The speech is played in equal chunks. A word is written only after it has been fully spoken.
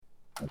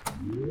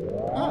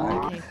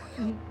Oh, okay.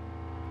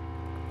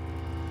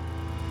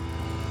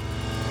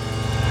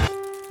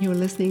 You're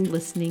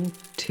listening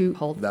to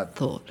Hold That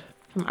Thought.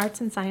 From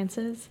Arts and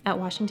Sciences at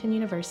Washington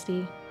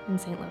University in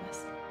St.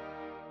 Louis.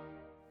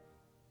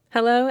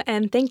 Hello,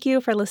 and thank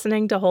you for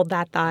listening to Hold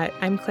That Thought.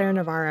 I'm Claire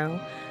Navarro.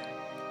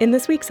 In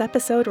this week's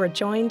episode, we're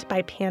joined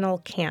by Panel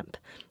Camp,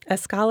 a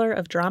scholar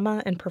of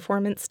drama and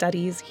performance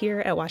studies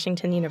here at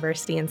Washington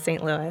University in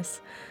St.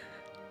 Louis.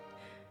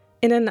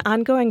 In an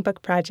ongoing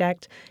book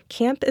project,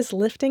 Camp is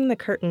lifting the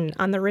curtain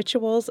on the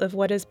rituals of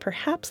what is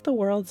perhaps the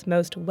world's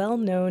most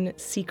well-known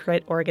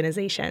secret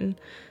organization,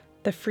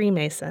 the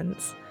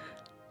Freemasons.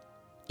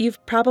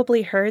 You've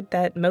probably heard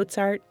that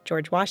Mozart,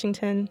 George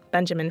Washington,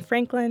 Benjamin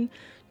Franklin,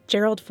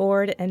 Gerald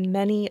Ford, and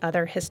many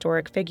other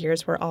historic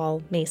figures were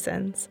all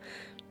Masons.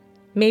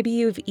 Maybe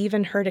you've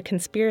even heard a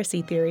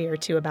conspiracy theory or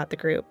two about the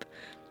group.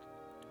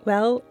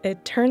 Well,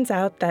 it turns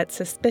out that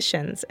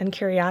suspicions and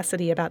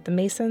curiosity about the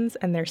Masons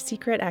and their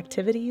secret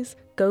activities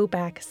go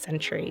back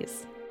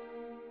centuries.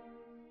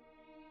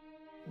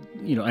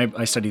 You know,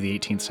 I study the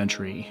 18th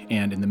century,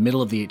 and in the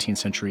middle of the 18th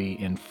century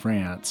in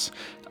France,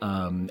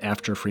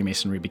 after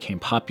Freemasonry became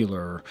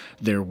popular,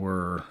 there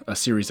were a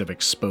series of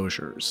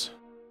exposures.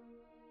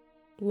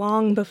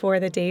 Long before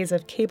the days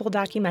of cable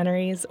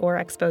documentaries or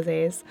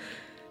exposés,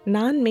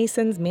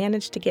 non-Masons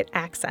managed to get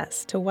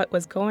access to what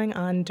was going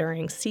on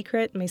during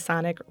secret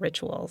Masonic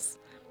rituals,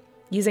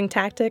 using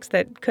tactics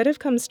that could have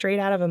come straight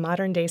out of a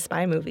modern-day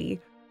spy movie.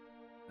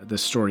 The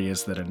story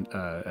is that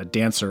a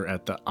dancer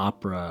at the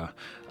opera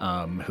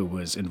who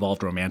was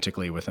involved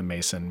romantically with a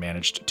Mason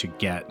managed to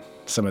get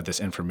some of this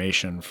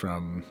information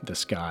from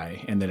this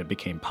guy, and then it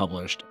became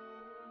published.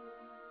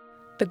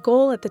 The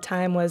goal at the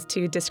time was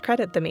to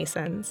discredit the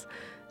Masons,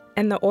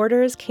 and the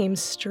orders came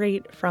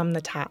straight from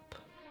the top.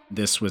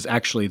 This was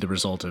actually the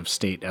result of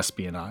state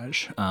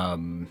espionage.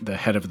 The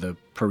head of the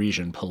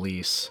Parisian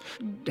police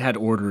had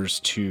orders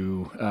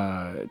to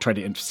try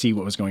to see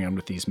what was going on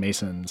with these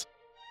Masons.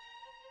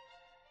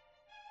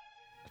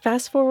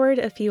 Fast forward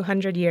a few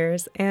hundred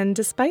years, and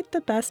despite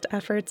the best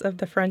efforts of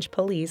the French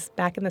police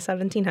back in the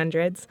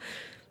 1700s,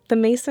 the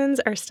Masons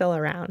are still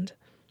around.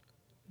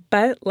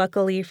 But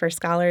luckily for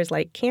scholars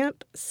like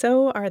Camp,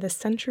 so are the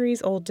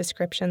centuries-old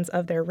descriptions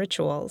of their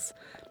rituals,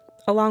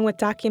 along with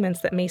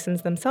documents that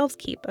Masons themselves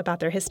keep about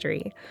their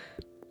history.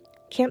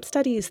 Camp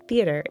studies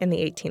theater in the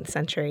 18th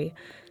century.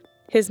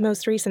 His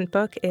most recent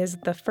book is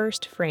The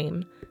First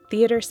Frame,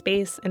 Theater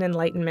Space in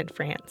Enlightenment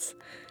France.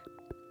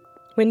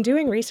 When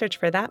doing research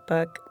for that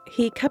book,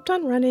 he kept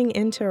on running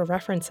into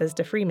references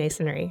to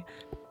Freemasonry.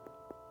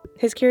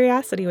 His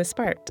curiosity was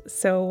sparked,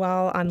 so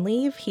while on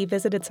leave, he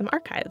visited some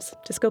archives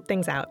to scope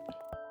things out.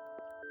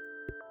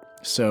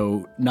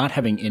 So not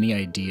having any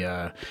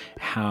idea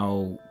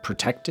how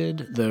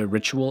protected the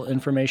ritual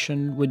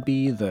information would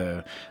be,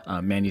 the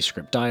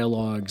manuscript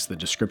dialogues, the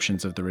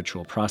descriptions of the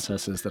ritual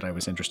processes that I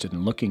was interested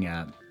in looking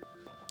at,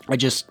 I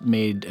just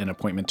made an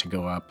appointment to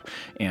go up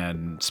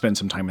and spend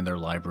some time in their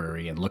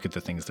library and look at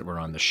the things that were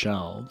on the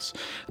shelves.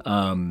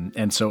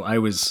 And so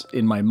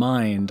in my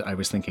mind, I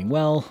was thinking,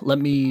 well, let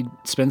me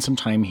spend some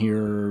time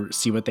here,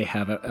 see what they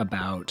have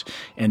about,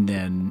 and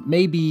then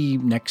maybe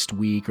next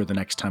week or the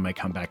next time I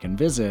come back and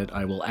visit,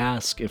 I will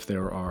ask if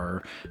there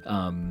are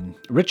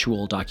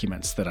ritual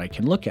documents that I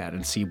can look at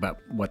and see about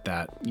what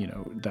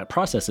that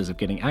process is of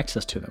getting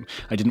access to them.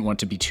 I didn't want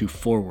to be too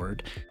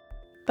forward.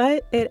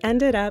 But it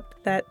ended up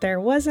that there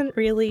wasn't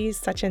really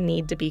such a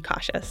need to be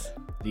cautious.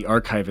 The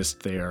archivist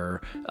there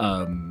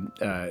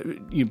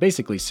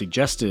basically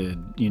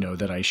suggested,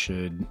 that I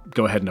should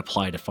go ahead and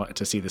apply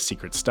to see the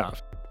secret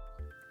stuff.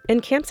 In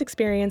Camp's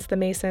experience, the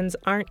Masons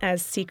aren't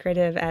as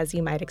secretive as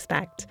you might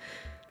expect.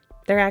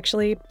 They're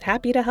actually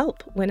happy to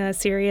help when a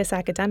serious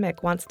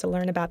academic wants to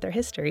learn about their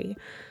history.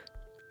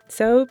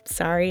 So,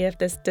 sorry if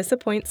this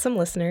disappoints some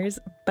listeners,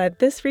 but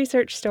this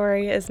research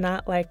story is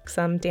not like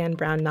some Dan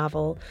Brown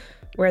novel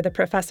where the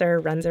professor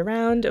runs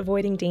around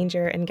avoiding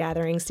danger and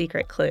gathering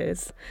secret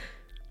clues.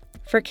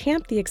 For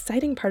Camp, the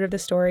exciting part of the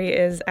story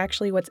is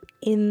actually what's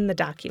in the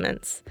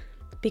documents,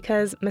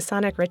 because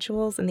Masonic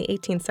rituals in the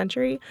 18th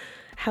century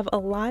have a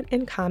lot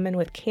in common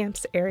with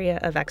Camp's area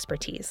of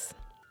expertise,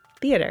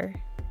 theater.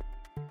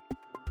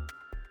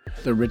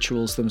 The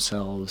rituals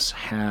themselves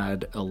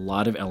had a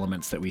lot of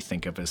elements that we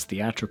think of as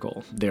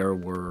theatrical. There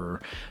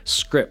were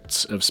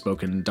scripts of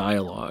spoken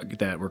dialogue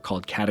that were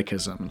called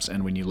catechisms,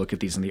 and when you look at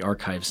these in the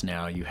archives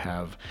now, you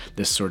have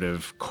this sort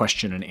of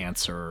question and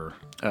answer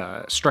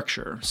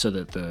structure so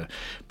that the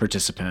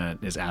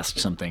participant is asked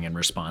something and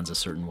responds a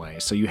certain way.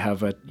 So you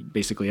have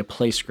basically a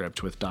play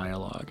script with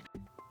dialogue.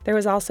 There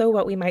was also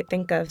what we might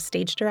think of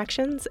stage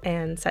directions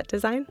and set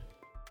design.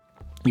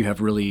 You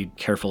have really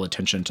careful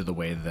attention to the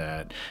way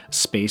that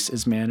space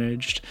is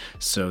managed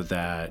so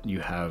that you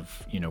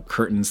have,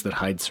 curtains that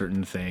hide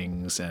certain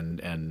things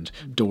and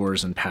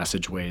doors and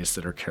passageways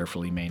that are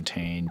carefully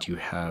maintained. You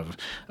have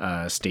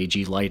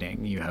stagey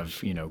lighting. You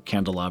have,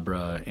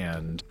 candelabra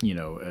and,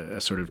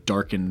 a sort of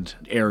darkened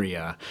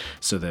area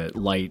so that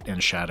light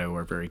and shadow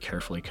are very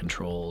carefully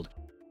controlled.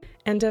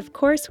 And of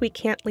course, we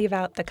can't leave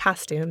out the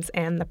costumes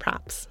and the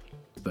props.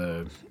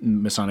 The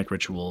Masonic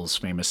rituals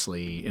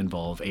famously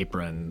involve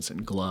aprons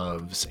and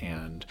gloves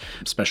and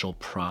special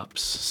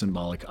props,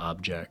 symbolic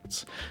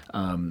objects.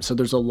 So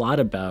there's a lot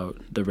about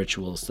the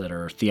rituals that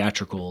are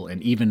theatrical,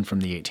 and even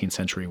from the 18th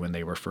century when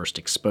they were first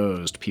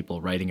exposed,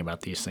 people writing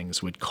about these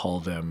things would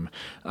call them,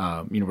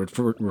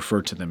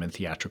 refer to them in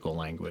theatrical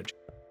language.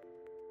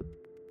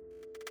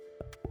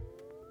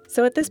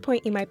 So at this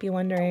point, you might be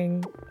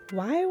wondering,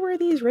 why were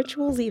these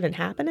rituals even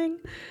happening?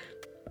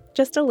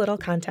 Just a little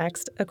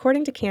context.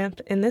 According to Camp,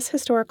 in this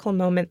historical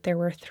moment, there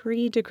were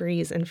 3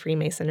 degrees in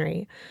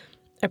Freemasonry: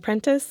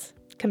 apprentice,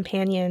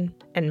 companion,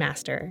 and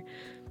master.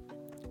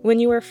 When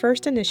you were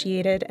first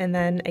initiated, and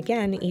then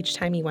again each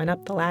time you went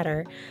up the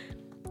ladder,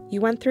 you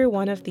went through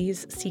one of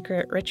these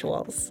secret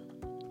rituals.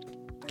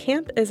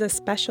 Camp is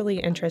especially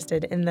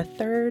interested in the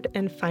 3rd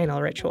and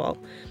final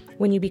ritual,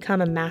 when you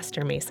become a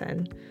Master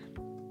Mason.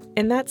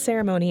 In that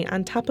ceremony,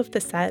 on top of the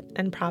set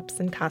and props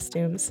and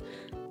costumes,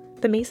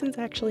 the Masons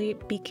actually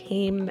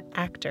became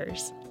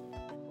actors.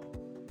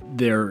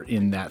 There,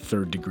 in that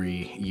 3rd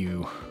degree,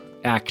 you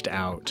act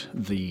out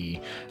the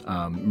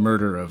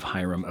murder of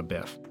Hiram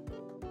Abiff.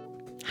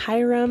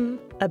 Hiram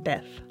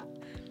Abiff.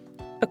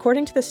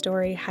 According to the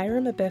story,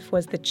 Hiram Abiff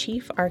was the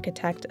chief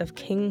architect of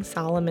King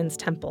Solomon's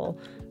temple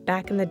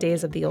back in the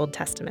days of the Old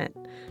Testament.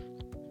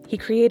 He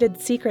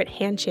created secret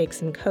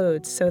handshakes and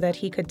codes so that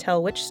he could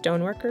tell which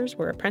stoneworkers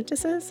were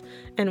apprentices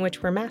and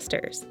which were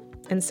masters,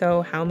 and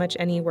so how much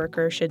any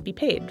worker should be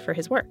paid for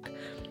his work.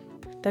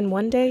 Then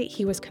one day,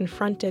 he was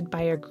confronted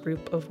by a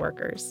group of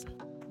workers.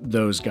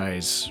 Those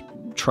guys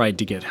tried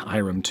to get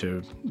Hiram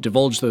to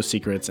divulge those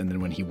secrets, and then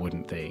when he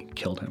wouldn't, they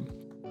killed him.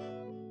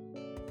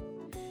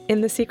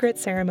 In the secret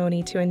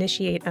ceremony to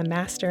initiate a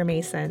Master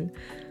Mason,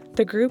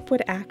 the group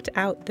would act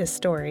out this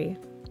story: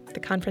 the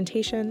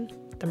confrontation,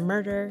 the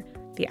murder,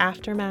 the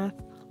aftermath,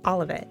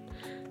 all of it.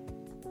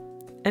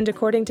 And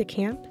according to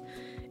Camp,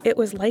 it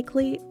was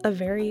likely a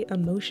very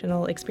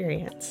emotional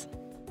experience.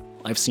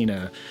 I've seen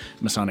a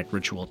Masonic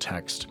ritual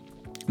text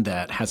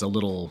that has a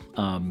little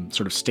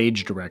sort of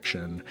stage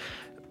direction,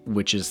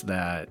 which is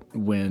that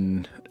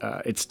when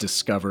it's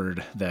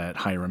discovered that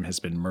Hiram has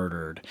been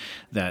murdered,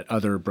 that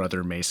other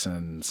brother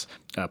Masons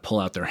pull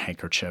out their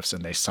handkerchiefs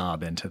and they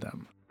sob into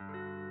them.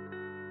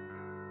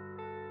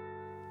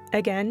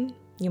 Again,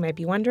 you might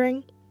be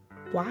wondering,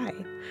 why?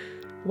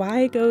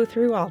 Why go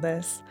through all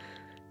this?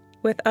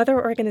 With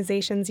other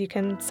organizations, you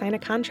can sign a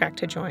contract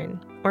to join,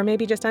 or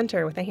maybe just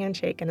enter with a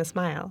handshake and a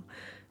smile.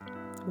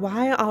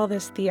 Why all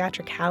this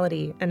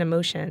theatricality and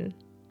emotion?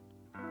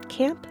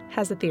 Camp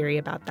has a theory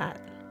about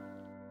that.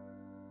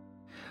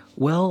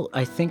 Well,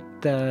 I think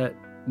that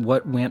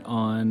what went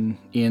on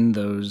in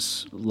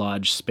those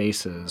lodge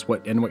spaces,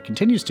 what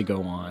continues to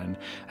go on,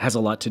 has a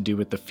lot to do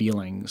with the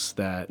feelings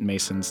that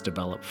Masons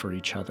develop for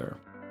each other.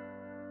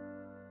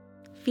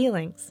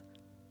 Feelings.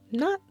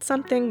 Not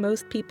something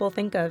most people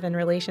think of in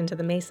relation to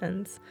the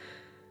Masons.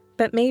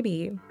 But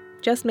maybe,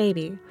 just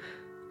maybe,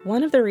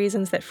 one of the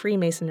reasons that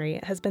Freemasonry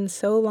has been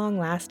so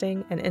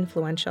long-lasting and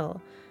influential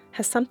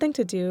has something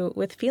to do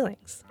with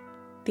feelings,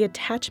 the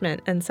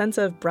attachment and sense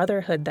of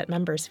brotherhood that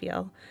members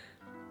feel.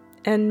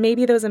 And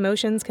maybe those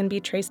emotions can be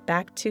traced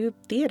back to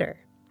theater,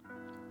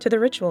 to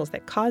the rituals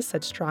that cause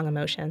such strong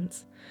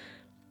emotions.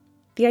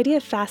 The idea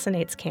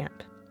fascinates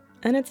Camp,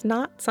 and it's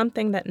not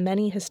something that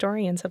many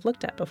historians have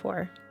looked at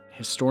before.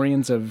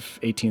 Historians of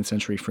 18th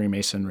century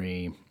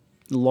Freemasonry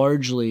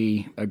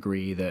largely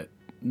agree that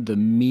the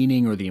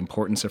meaning or the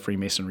importance of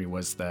Freemasonry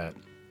was that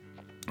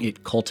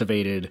it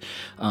cultivated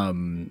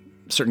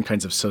certain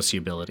kinds of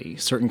sociability,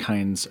 certain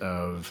kinds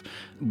of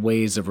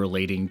ways of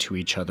relating to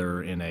each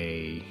other in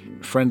a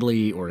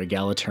friendly or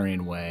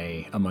egalitarian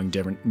way among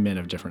different men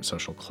of different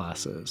social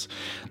classes.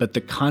 But the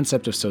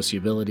concept of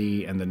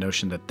sociability and the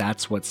notion that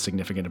that's what's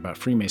significant about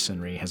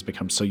Freemasonry has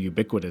become so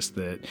ubiquitous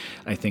that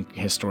I think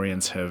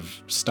historians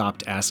have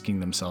stopped asking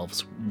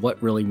themselves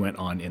what really went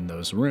on in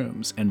those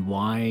rooms and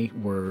why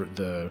were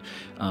the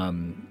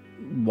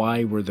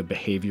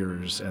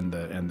behaviors and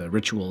the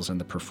rituals and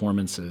the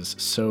performances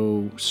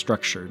so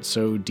structured,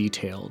 so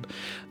detailed?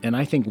 And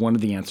I think one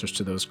of the answers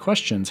to those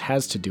questions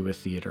has to do with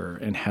theater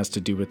and has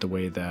to do with the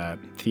way that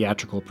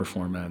theatrical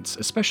performance,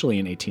 especially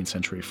in 18th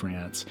century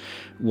France,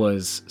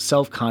 was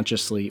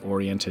self-consciously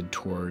oriented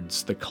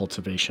towards the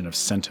cultivation of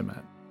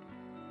sentiment.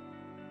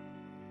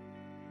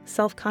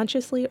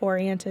 Self-consciously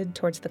oriented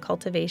towards the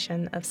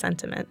cultivation of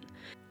sentiment.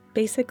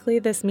 Basically,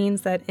 this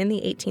means that in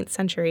the 18th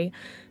century,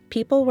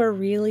 people were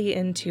really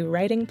into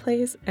writing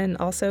plays and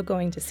also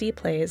going to see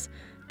plays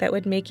that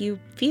would make you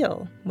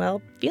feel,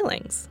 well,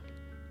 feelings.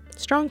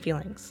 Strong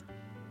feelings.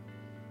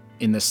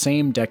 In the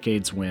same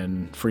decades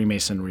when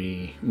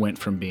Freemasonry went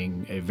from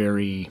being a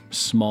very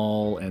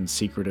small and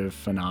secretive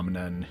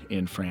phenomenon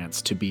in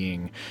France to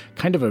being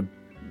kind of a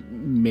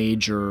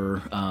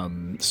major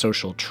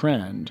social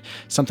trend,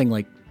 something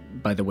like,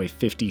 by the way,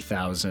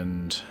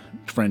 50,000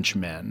 French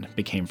men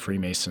became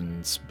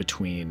Freemasons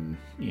between,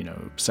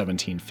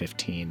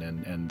 1715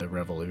 and the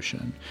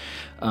Revolution.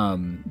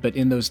 But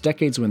in those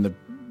decades when the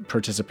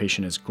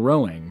participation is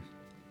growing,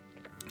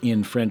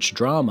 in French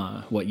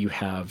drama, what you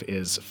have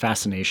is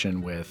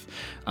fascination with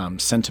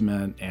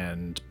sentiment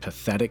and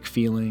pathetic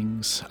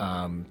feelings,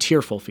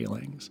 tearful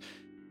feelings.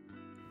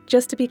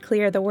 Just to be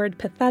clear, the word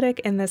pathetic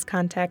in this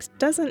context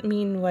doesn't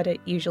mean what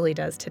it usually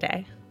does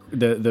today.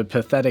 The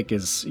pathetic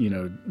is,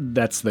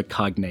 that's the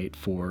cognate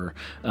for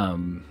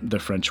the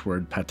French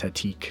word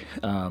pathétique.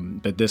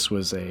 But this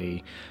was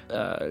a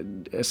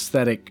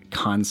aesthetic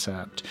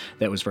concept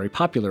that was very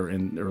popular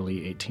in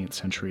early 18th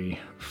century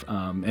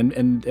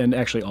and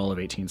actually all of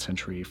 18th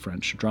century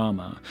French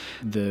drama.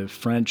 The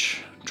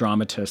French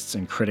dramatists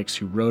and critics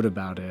who wrote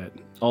about it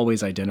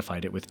always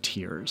identified it with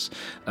tears.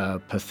 A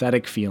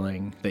pathetic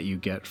feeling that you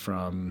get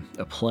from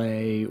a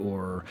play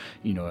or,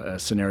 a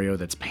scenario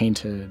that's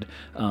painted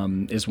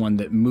is one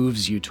that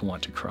moves you to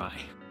want to cry.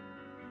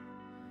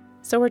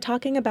 So we're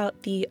talking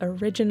about the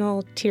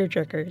original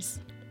tearjerkers.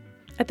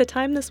 At the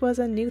time, this was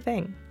a new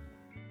thing.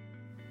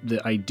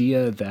 The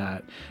idea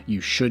that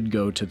you should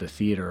go to the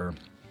theater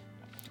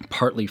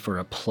partly for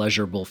a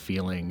pleasurable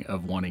feeling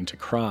of wanting to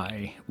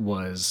cry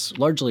was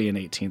largely an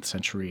 18th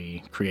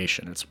century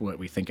creation. It's what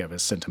we think of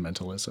as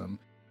sentimentalism.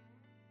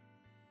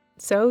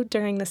 So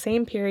during the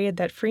same period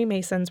that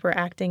Freemasons were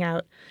acting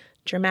out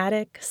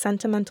dramatic,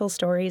 sentimental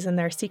stories in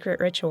their secret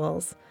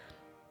rituals,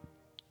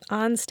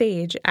 on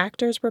stage,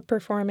 actors were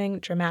performing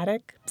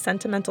dramatic,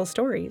 sentimental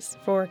stories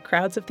for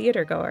crowds of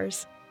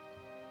theatergoers.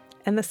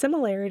 And the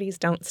similarities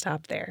don't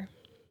stop there.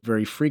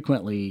 Very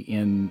frequently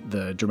in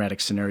the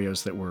dramatic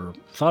scenarios that were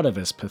thought of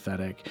as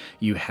pathetic,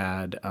 you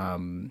had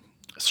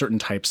certain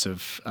types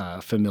of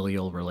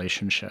familial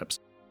relationships.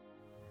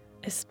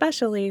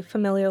 Especially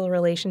familial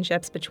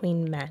relationships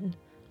between men.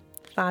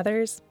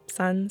 Fathers,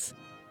 sons,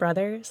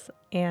 brothers,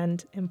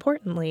 and,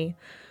 importantly,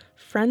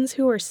 friends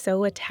who were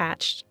so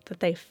attached that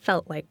they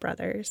felt like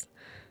brothers.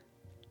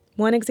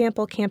 One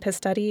example Camp has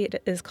studied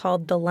is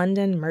called The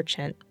London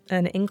Merchant,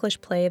 an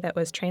English play that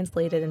was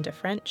translated into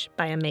French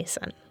by a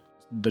Mason.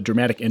 The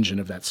dramatic engine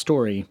of that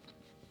story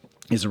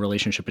is a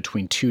relationship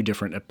between two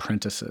different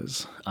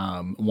apprentices,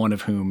 one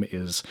of whom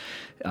is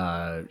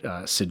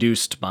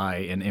seduced by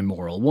an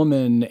immoral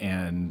woman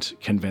and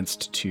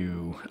convinced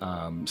to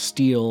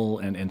steal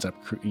and ends up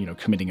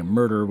committing a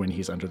murder when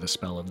he's under the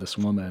spell of this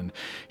woman.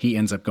 He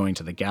ends up going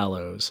to the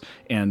gallows,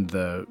 and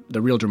the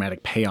real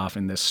dramatic payoff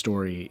in this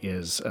story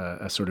is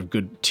a sort of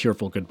good,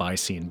 tearful goodbye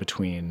scene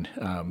between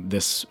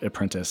this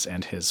apprentice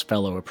and his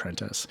fellow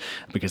apprentice,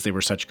 because they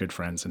were such good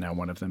friends, and now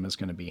one of them is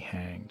going to be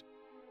hanged.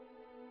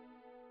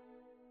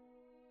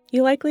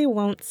 You likely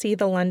won't see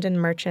The London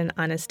Merchant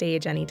on a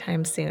stage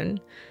anytime soon.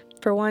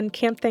 For one,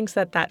 Camp thinks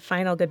that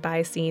final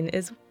goodbye scene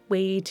is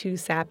way too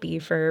sappy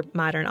for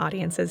modern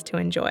audiences to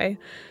enjoy.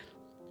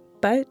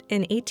 But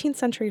in 18th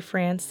century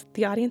France,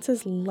 the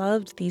audiences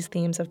loved these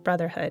themes of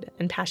brotherhood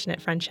and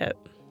passionate friendship.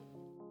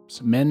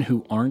 So men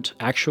who aren't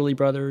actually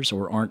brothers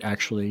or aren't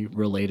actually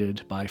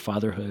related by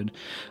fatherhood,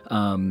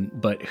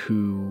 but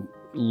who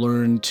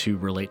learn to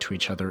relate to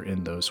each other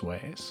in those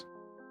ways.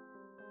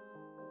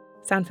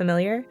 Sound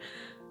familiar?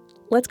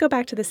 Let's go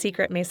back to the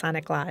secret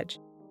Masonic Lodge.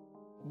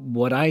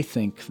 What I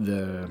think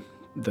the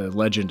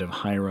legend of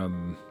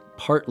Hiram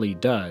partly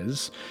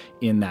does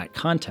in that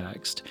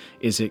context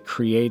is it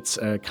creates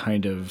a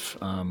kind of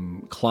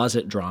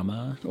closet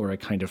drama or a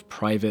kind of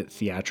private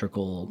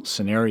theatrical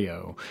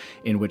scenario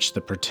in which the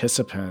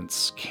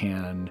participants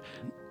can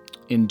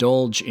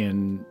indulge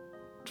in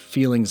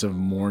feelings of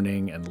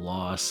mourning and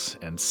loss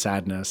and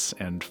sadness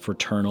and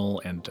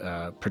fraternal and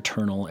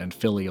paternal and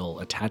filial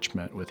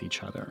attachment with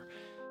each other.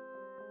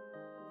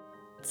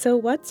 So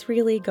what's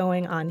really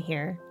going on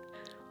here?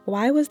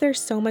 Why was there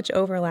so much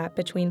overlap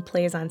between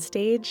plays on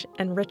stage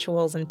and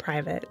rituals in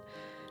private?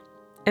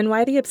 And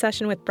why the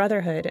obsession with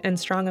brotherhood and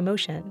strong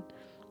emotion?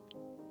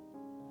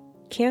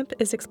 Camp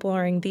is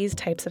exploring these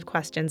types of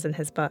questions in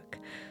his book.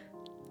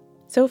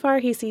 So far,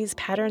 he sees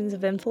patterns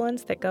of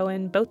influence that go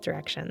in both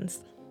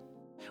directions.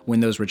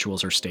 When those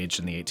rituals are staged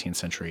in the 18th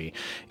century,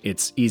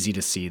 it's easy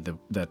to see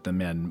that the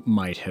men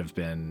might have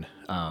been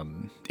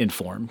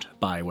informed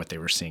by what they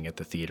were seeing at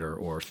the theater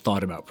or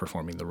thought about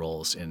performing the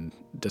roles in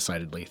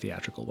decidedly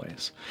theatrical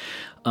ways.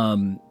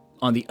 On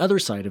the other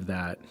side of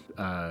that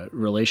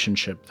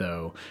relationship,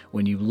 though,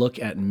 when you look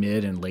at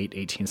mid and late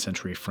 18th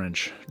century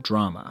French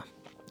drama,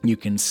 you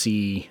can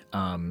see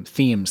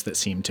themes that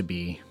seem to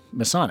be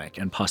Masonic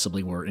and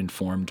possibly were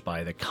informed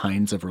by the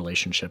kinds of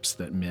relationships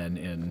that men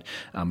in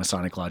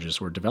Masonic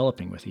lodges were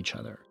developing with each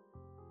other.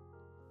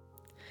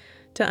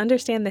 To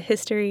understand the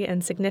history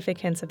and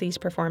significance of these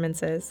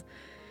performances,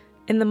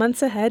 in the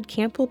months ahead,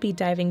 Camp will be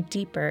diving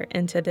deeper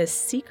into this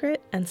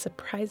secret and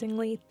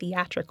surprisingly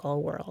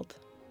theatrical world.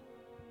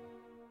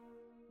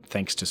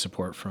 Thanks to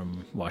support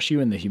from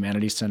WashU and the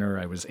Humanities Center,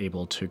 I was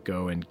able to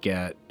go and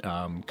get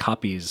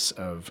copies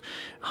of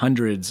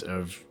hundreds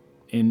of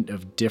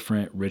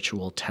different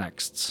ritual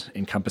texts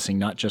encompassing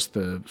not just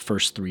the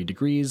first 3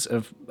 degrees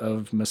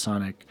of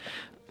Masonic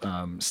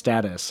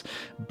status,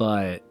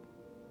 but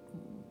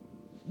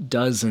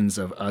dozens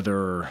of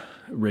other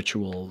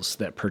rituals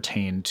that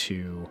pertain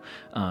to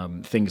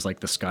things like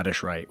the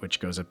Scottish Rite, which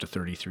goes up to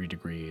 33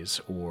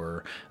 degrees,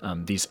 or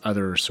these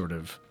other sort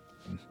of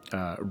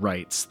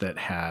rites that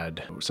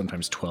had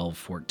sometimes 12,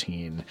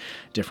 14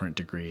 different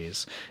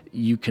degrees.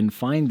 You can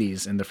find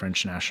these in the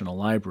French National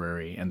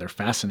Library, and they're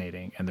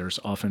fascinating, and there's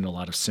often a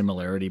lot of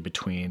similarity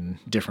between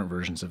different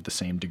versions of the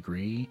same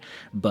degree,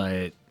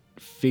 but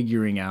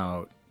figuring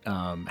out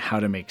how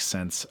to make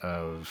sense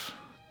of,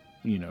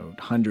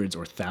 hundreds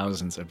or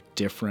thousands of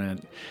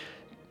different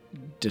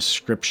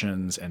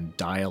descriptions and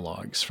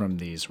dialogues from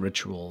these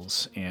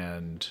rituals,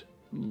 and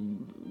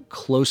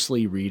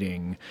closely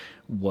reading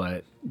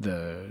what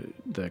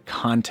the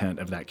content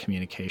of that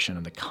communication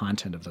and the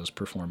content of those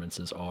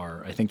performances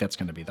are. I think that's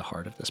going to be the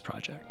heart of this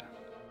project.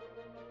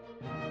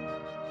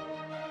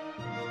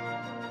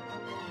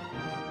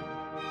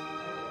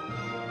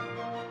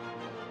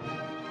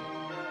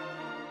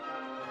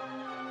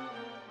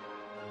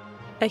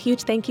 A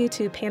huge thank you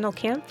to Panel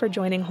Camp for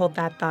joining Hold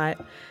That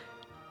Thought.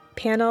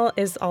 Panel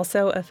is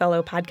also a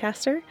fellow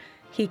podcaster.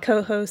 He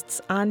co-hosts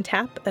On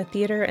Tap, a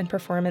theater and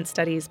performance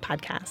studies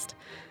podcast.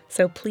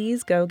 So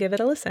please go give it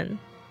a listen.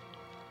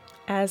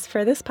 As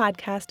for this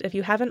podcast, if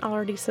you haven't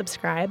already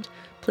subscribed,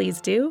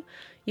 please do.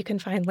 You can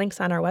find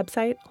links on our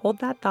website,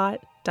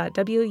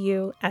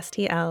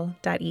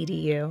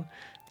 holdthatthought.wustl.edu.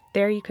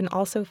 There you can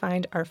also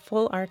find our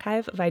full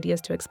archive of ideas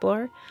to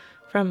explore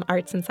from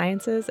Arts and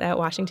Sciences at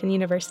Washington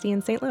University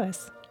in St.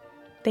 Louis.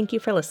 Thank you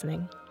for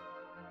listening.